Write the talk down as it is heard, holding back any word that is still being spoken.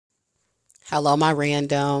Hello, my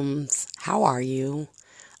randoms. How are you?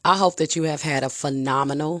 I hope that you have had a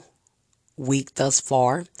phenomenal week thus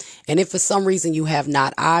far. And if for some reason you have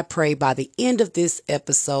not, I pray by the end of this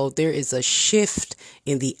episode, there is a shift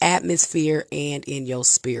in the atmosphere and in your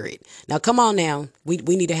spirit. Now, come on now. We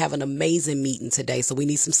need to have an amazing meeting today. So we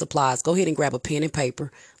need some supplies. Go ahead and grab a pen and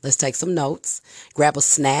paper. Let's take some notes. Grab a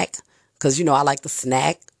snack because, I like to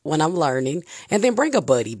snack when I'm learning. And then bring a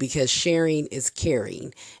buddy because sharing is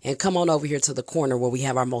caring. And come on over here to the corner where we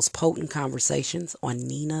have our most potent conversations on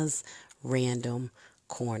Nina's Random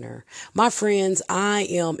Corner. My friends, I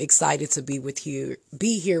am excited to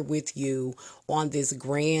be here with you on this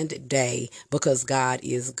grand day because God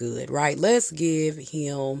is good, right? Let's give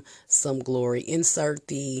him some glory. Insert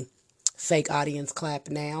the fake audience clap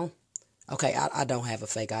now. Okay, I don't have a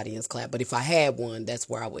fake audience clap, but if I had one, that's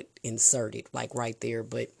where I would insert it, like right there.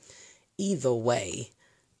 But either way,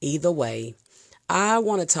 either way, I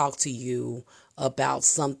want to talk to you about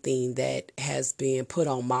something that has been put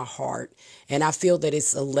on my heart. And I feel that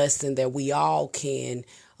it's a lesson that we all can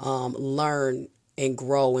learn and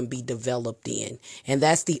grow and be developed in. And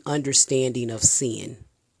that's the understanding of sin.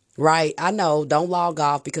 Right. I know. Don't log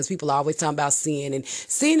off because people are always talking about sin, and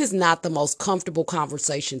sin is not the most comfortable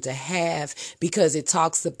conversation to have because it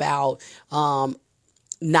talks about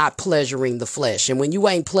not pleasuring the flesh. And when you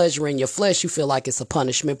ain't pleasuring your flesh, you feel like it's a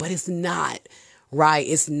punishment, but it's not. Right.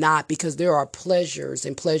 It's not, because there are pleasures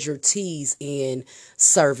and pleasurities in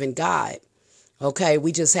serving God. Okay.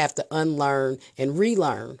 We just have to unlearn and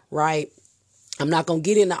relearn. Right. I'm not going to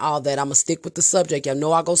get into all that. I'm going to stick with the subject. I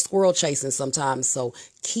know I go squirrel chasing sometimes, so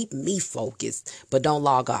keep me focused, but don't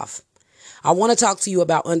log off. I want to talk to you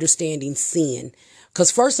about understanding sin. Because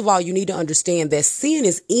first of all, you need to understand that sin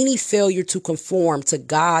is any failure to conform to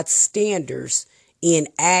God's standards in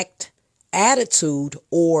act, attitude,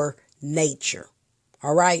 or nature.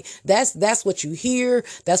 All right. That's what you hear.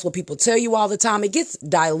 That's what people tell you all the time. It gets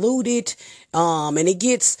diluted, and it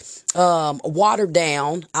gets, watered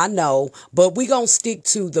down. I know, but we're going to stick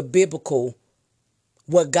to the biblical,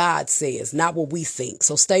 what God says, not what we think.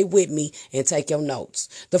 So stay with me and take your notes.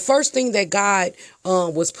 The first thing that God,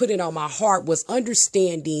 was putting on my heart was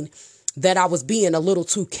understanding that I was being a little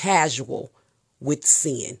too casual with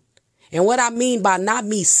sin. And what I mean by not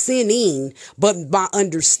me sinning, but my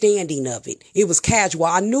understanding of it. It was casual.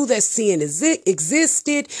 I knew that sin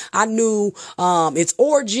existed. I knew its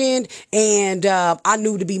origin, and I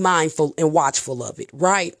knew to be mindful and watchful of it,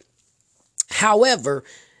 right? However,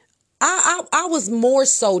 I was more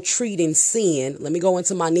so treating sin. Let me go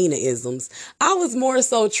into my Nina-isms. I was more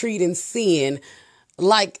so treating sin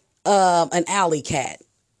like an alley cat.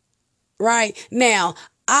 Right now,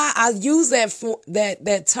 I use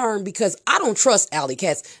that term because I don't trust alley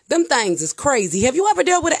cats. Them things is crazy. Have you ever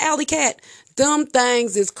dealt with an alley cat? Them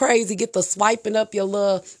things is crazy. Get the swiping up your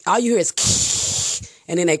love. All you hear is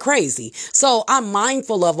and then they crazy. So I'm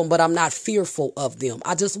mindful of them, but I'm not fearful of them.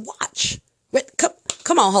 I just watch.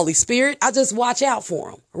 Come on, Holy Spirit. I just watch out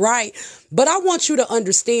for them. Right. But I want you to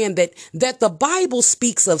understand that the Bible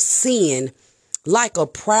speaks of sin like a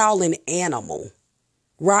prowling animal.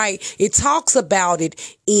 Right. It talks about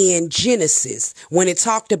it in Genesis when it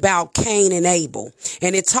talked about Cain and Abel.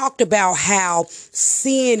 And it talked about how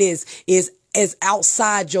sin is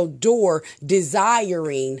outside your door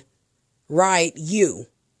desiring, right,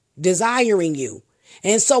 desiring you.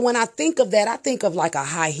 And so when I think of that, I think of like a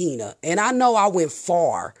hyena. And I know I went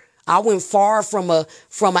far. I went far from an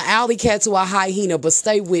alley cat to a hyena, but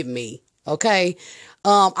stay with me. Okay.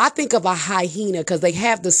 I think of a hyena because they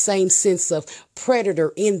have the same sense of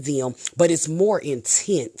predator in them, but it's more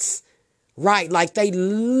intense, right? Like they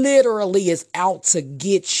literally is out to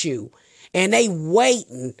get you, and they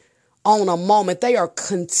waiting on a moment. They are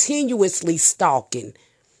continuously stalking.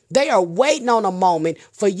 They are waiting on a moment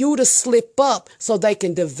for you to slip up so they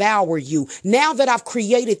can devour you. Now that I've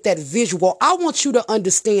created that visual, I want you to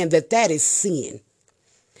understand that is sin.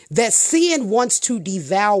 That sin wants to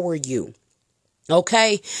devour you.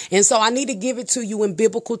 Okay. And so I need to give it to you in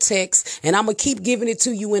biblical text, and I'm going to keep giving it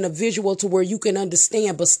to you in a visual to where you can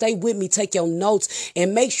understand, but stay with me, take your notes,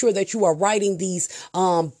 and make sure that you are writing these,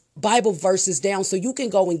 Bible verses down so you can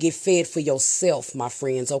go and get fed for yourself, my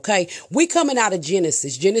friends. Okay. We coming out of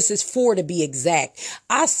Genesis 4 to be exact.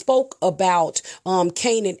 I spoke about,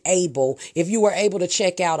 Cain and Abel. If you were able to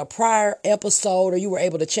check out a prior episode, or you were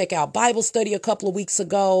able to check out Bible study a couple of weeks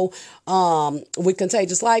ago, with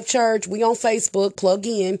Contagious Life Church, we on Facebook, plug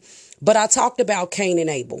in, but I talked about Cain and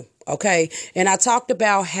Abel. Okay. And I talked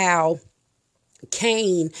about how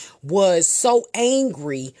Cain was so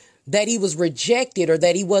angry that he was rejected or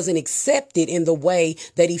that he wasn't accepted in the way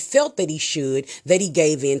that he felt that he should, that he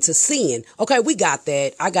gave in to sin. Okay, we got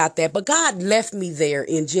that. I got that. But God left me there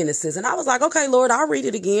in Genesis. And I was like, okay, Lord, I'll read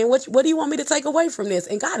it again. What do you want me to take away from this?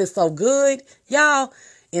 And God is so good. Y'all,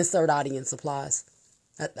 insert audience supplies.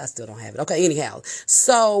 I still don't have it. Okay, anyhow.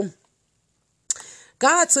 So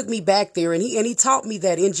God took me back there and he taught me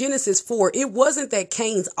that in Genesis 4, it wasn't that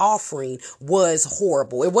Cain's offering was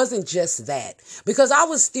horrible. It wasn't just that, because I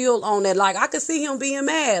was still on that. Like, I could see him being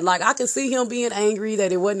mad. Like, I could see him being angry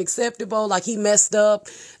that it wasn't acceptable. Like, he messed up.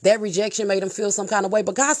 That rejection made him feel some kind of way.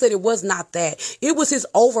 But God said it was not that. It was his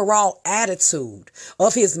overall attitude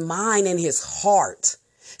of his mind and his heart.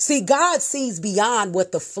 See, God sees beyond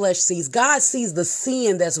what the flesh sees. God sees the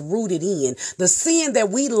sin that's rooted in, the sin that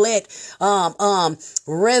we let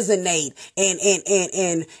resonate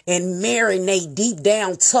and marinate deep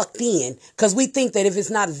down, tucked in, because we think that if it's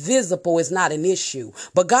not visible, it's not an issue.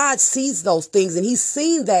 But God sees those things, and he's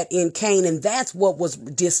seen that in Cain, and that's what was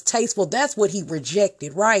distasteful. That's what he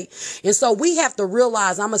rejected, right? And so we have to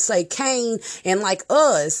realize, I'm going to say Cain and like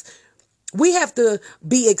us, we have to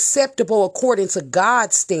be acceptable according to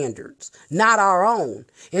God's standards, not our own.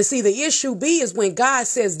 And see, the issue is when God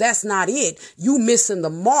says that's not it, you missing the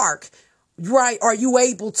mark, right? Are you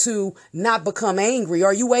able to not become angry?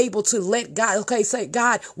 Are you able to let God, okay, say,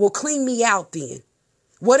 God, well, clean me out then.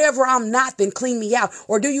 Whatever I'm not, then clean me out.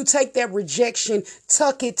 Or do you take that rejection,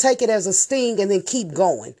 take it as a sting, and then keep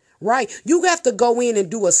going, right? You have to go in and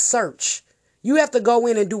do a search. You have to go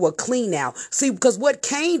in and do a clean out. See, because what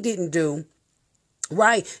Cain didn't do,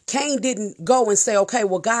 right? Cain didn't go and say, okay,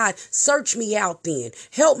 well, God, search me out then.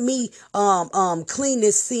 Help me clean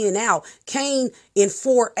this sin out. Cain in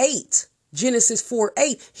 4:8, Genesis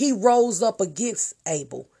 4:8, he rose up against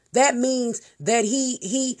Abel. That means that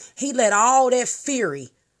he let all that fury,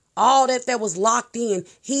 all that was locked in,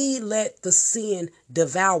 he let the sin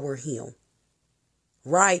devour him,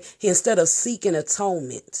 right? Instead of seeking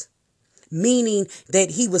atonement. Meaning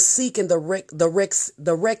that he was seeking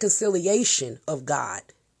the reconciliation of God.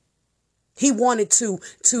 He wanted to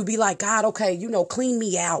be like, God, okay, clean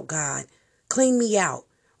me out, God. Clean me out,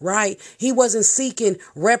 right? He wasn't seeking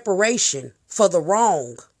reparation for the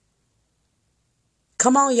wrong.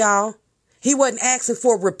 Come on, y'all. He wasn't asking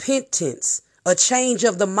for repentance, a change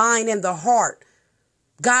of the mind and the heart.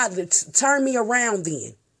 God, turn me around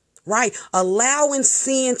then. Right? Allowing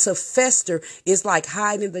sin to fester is like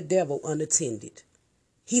hiding the devil unattended.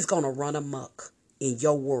 He's going to run amok in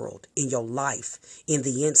your world, in your life, in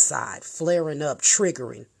the inside, flaring up,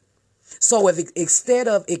 triggering. So if instead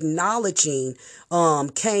of acknowledging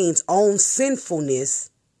Cain's own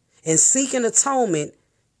sinfulness and seeking atonement,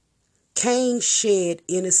 Cain shed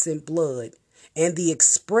innocent blood and the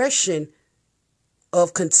expression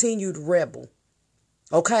of continued rebel.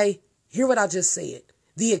 Okay? Hear what I just said.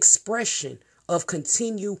 The expression of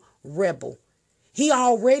continued rebel. He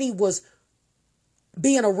already was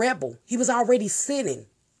being a rebel. He was already sinning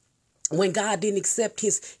when God didn't accept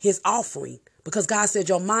his offering, because God said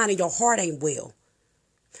your mind and your heart ain't well.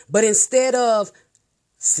 But instead of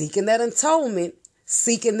seeking that atonement,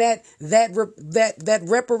 seeking that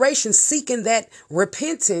reparation, seeking that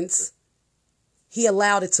repentance, he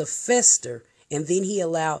allowed it to fester, and then he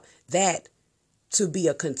allowed that to be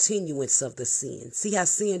a continuance of the sin. See how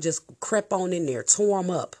sin just crept on in there, tore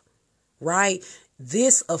them up, right?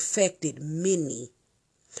 This affected many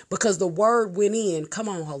because the word went in. Come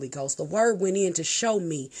on, Holy Ghost. The word went in to show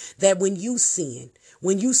me that when you sin,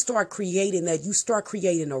 when you start creating that, you start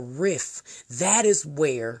creating a rift. That is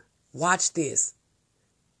where, watch this.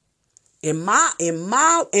 In my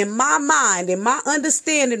mind, in my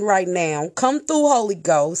understanding right now, come through, Holy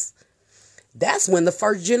Ghost. That's when the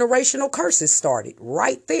first generational curses started,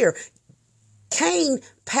 right there. Cain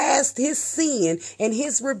passed his sin and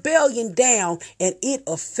his rebellion down, and it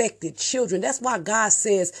affected children. That's why God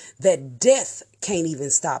says that death can't even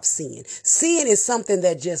stop sin. Sin is something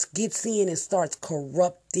that just gets in and starts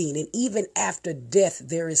corrupting. And even after death,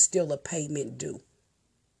 there is still a payment due.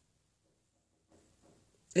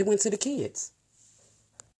 It went to the kids.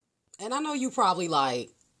 And I know you probably like,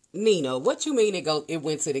 Nina, what you mean it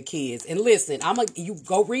went to the kids? And listen, you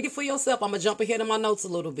go read it for yourself. I'm gonna jump ahead of my notes a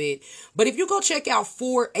little bit. But if you go check out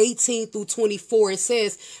 4:18 through 24, it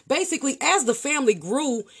says basically as the family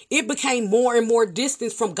grew, it became more and more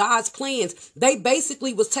distant from God's plans. They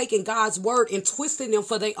basically was taking God's word and twisting them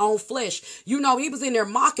for their own flesh. He was in there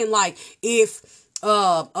mocking like, if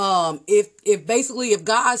If basically if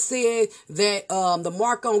God said that the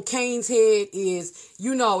mark on Cain's head is,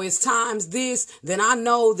 it's times this, then I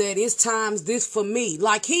know that it's times this for me.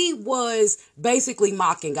 Like he was basically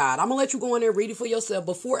mocking God. I'm gonna let you go in there and read it for yourself.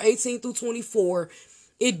 Before 18 through 24,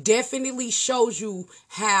 it definitely shows you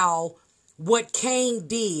how what Cain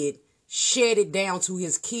did shed it down to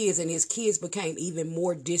his kids, and his kids became even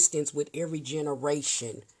more distant with every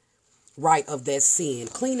generation, right, of that sin.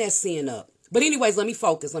 Clean that sin up. But anyways, let me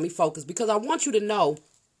focus because I want you to know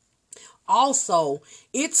also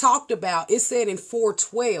it said in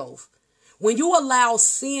 4:12, when you allow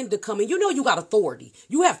sin to come in, you got authority.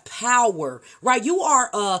 You have power, right? You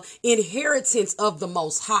are inheritance of the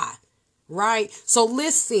Most High, right? So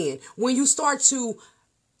listen, when you start to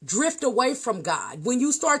drift away from God, when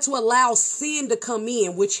you start to allow sin to come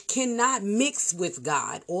in, which cannot mix with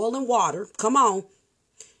God, oil and water, come on,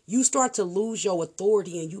 you start to lose your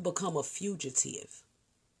authority and you become a fugitive.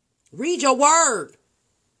 Read your word.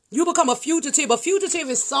 You become a fugitive. A fugitive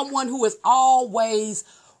is someone who is always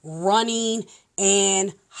running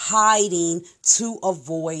and hiding to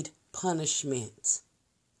avoid punishment.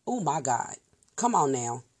 Oh my God. Come on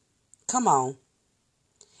now. Come on.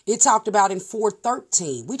 It talked about in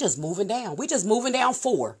 4:13. We just moving down. We just moving down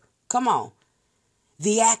 4. Come on.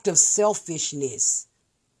 The act of selfishness.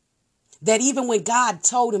 That even when God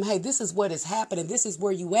told him, hey, this is what is happening. This is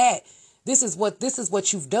where you at. This is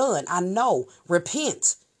what you've done. I know.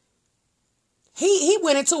 Repent. He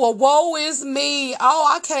went into a woe is me. Oh,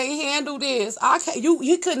 I can't handle this.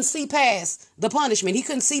 He couldn't see past the punishment. He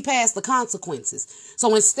couldn't see past the consequences.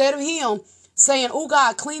 So instead of him saying, oh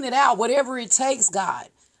God, clean it out, whatever it takes, God,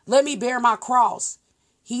 let me bear my cross,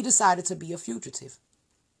 he decided to be a fugitive.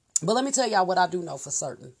 But let me tell y'all what I do know for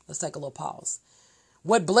certain. Let's take a little pause.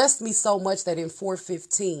 What blessed me so much that in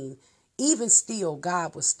 4:15, even still,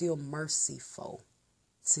 God was still merciful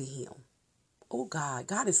to him. Oh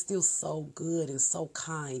God is still so good and so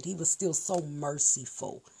kind. He was still so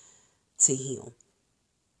merciful to him.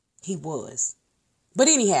 He was. But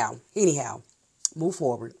anyhow, move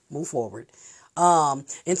forward.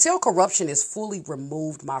 Until corruption is fully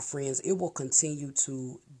removed, my friends, it will continue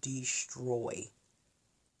to destroy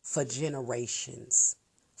for generations.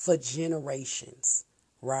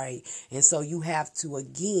 Right? And so you have to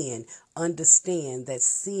again understand that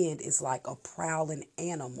sin is like a prowling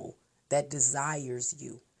animal that desires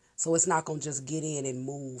you. So it's not going to just get in and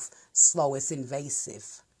move slow. It's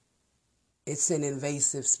invasive. It's an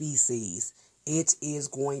invasive species. It is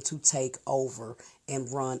going to take over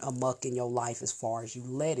and run amok in your life as far as you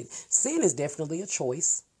let it. Sin is definitely a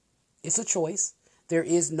choice. It's a choice. There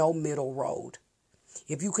is no middle road.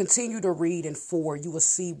 If you continue to read in 4, you will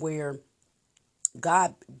see where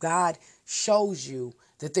God shows you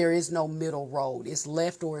that there is no middle road. It's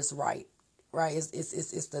left or it's right. Right?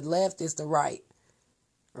 It's the left, it's the right.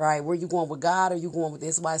 Right? Where you going with God or you going with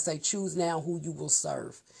this? Why I say choose now who you will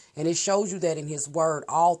serve. And it shows you that in his word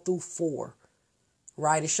all through 4.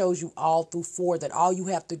 Right? It shows you all through 4 that all you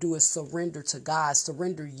have to do is surrender to God,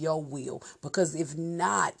 surrender your will. Because if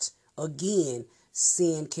not, again,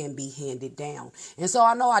 sin can be handed down. And so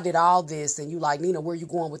I know I did all this and you like, Nina, where are you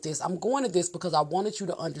going with this? I'm going to this because I wanted you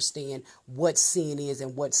to understand what sin is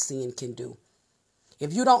and what sin can do.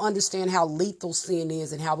 If you don't understand how lethal sin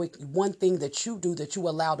is and how one thing that you do that you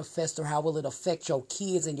allow to fester, how will it affect your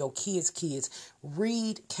kids and your kids' kids?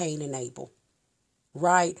 Read Cain and Abel.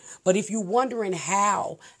 Right? But if you're wondering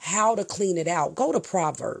how to clean it out, go to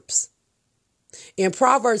Proverbs. In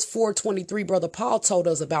Proverbs 4:23, Brother Paul told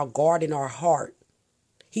us about guarding our heart.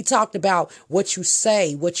 He talked about what you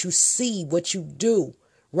say, what you see, what you do,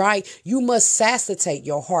 right? You must satiate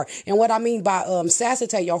your heart. And what I mean by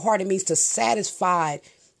satiate your heart, it means to satisfy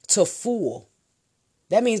to full.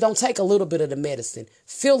 That means don't take a little bit of the medicine.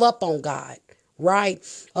 Fill up on God, right?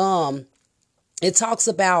 It talks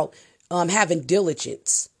about having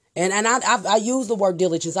diligence. And I use the word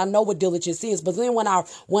diligence. I know what diligence is, but then when I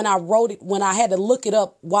wrote it, when I had to look it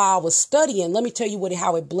up while I was studying, let me tell you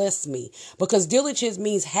how it blessed me. Because diligence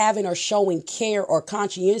means having or showing care or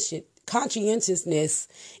conscientiousness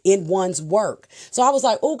in one's work. So I was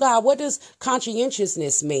like, oh God, what does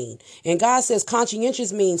conscientiousness mean? And God says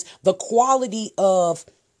conscientious means the quality of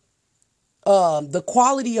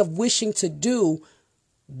wishing to do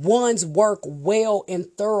one's work well and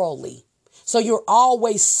thoroughly. So you're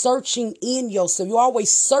always searching in yourself. You're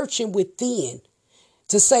always searching within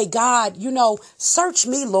to say, God, search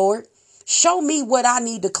me, Lord. Show me what I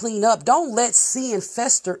need to clean up. Don't let sin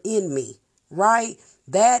fester in me. Right?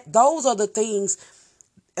 Those are the things.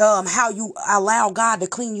 how you allow God to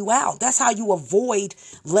clean you out. That's how you avoid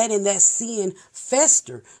letting that sin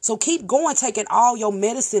fester. So keep going, taking all your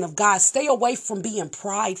medicine of God. Stay away from being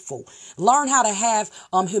prideful. Learn how to have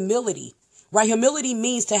humility, right? Humility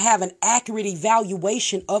means to have an accurate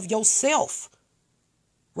evaluation of yourself.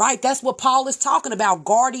 Right? That's what Paul is talking about.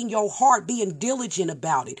 Guarding your heart, being diligent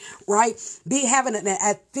about it, right? Be having an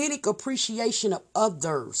authentic appreciation of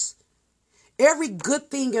others. Every good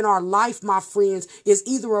thing in our life, my friends, is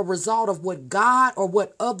either a result of what God or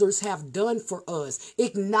what others have done for us.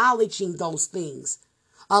 Acknowledging those things.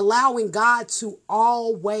 Allowing God to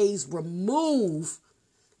always remove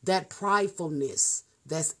that pridefulness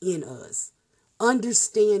that's in us.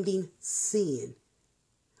 Understanding sin.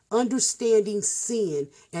 Understanding sin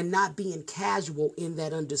and not being casual in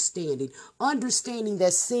that understanding. Understanding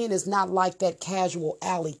that sin is not like that casual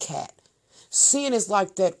alley cat. Sin is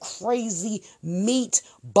like that crazy meat,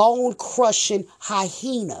 bone crushing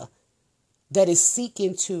hyena that is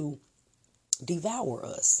seeking to devour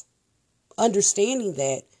us. Understanding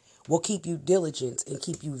that will keep you diligent and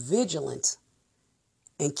keep you vigilant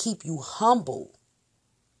and keep you humble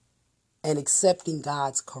and accepting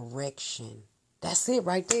God's correction. That's it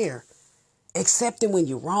right there. Accepting when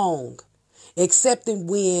you're wrong. Accepting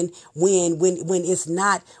when it's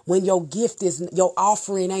not, when your gift is, your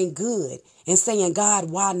offering ain't good. And saying, God,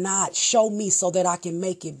 why not? Show me so that I can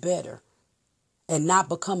make it better. And not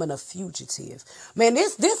becoming a fugitive. Man,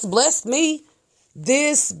 this blessed me.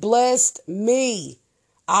 This blessed me.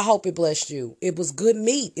 I hope it blessed you. It was good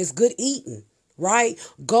meat. It's good eating, right?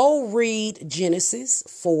 Go read Genesis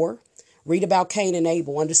 4. Read about Cain and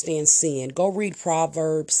Abel. Understand sin. Go read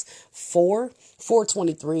Proverbs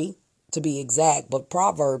 4:23 to be exact. But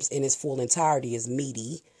Proverbs in its full entirety is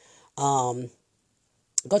meaty. Go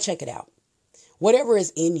check it out. Whatever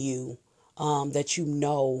is in you that you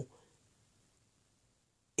know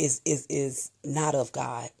is not of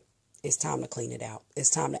God, it's time to clean it out.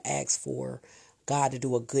 It's time to ask for God to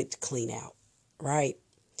do a good clean out, right?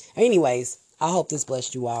 Anyways, I hope this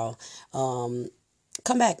blessed you all.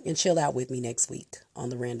 Come back and chill out with me next week on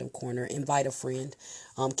the Random Corner. Invite a friend.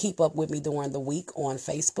 Keep up with me during the week on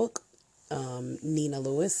Facebook. Nina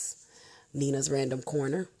Lewis, Nina's Random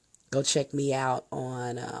Corner. Go check me out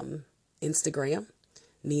on Instagram,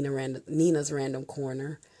 Nina's Random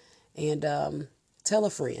Corner. And tell a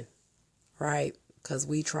friend, right? Because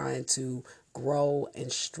we trying to grow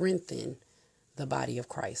and strengthen the body of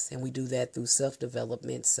Christ. And we do that through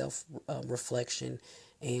self-development, self-reflection,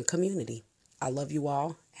 and community. I love you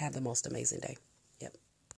all. Have the most amazing day.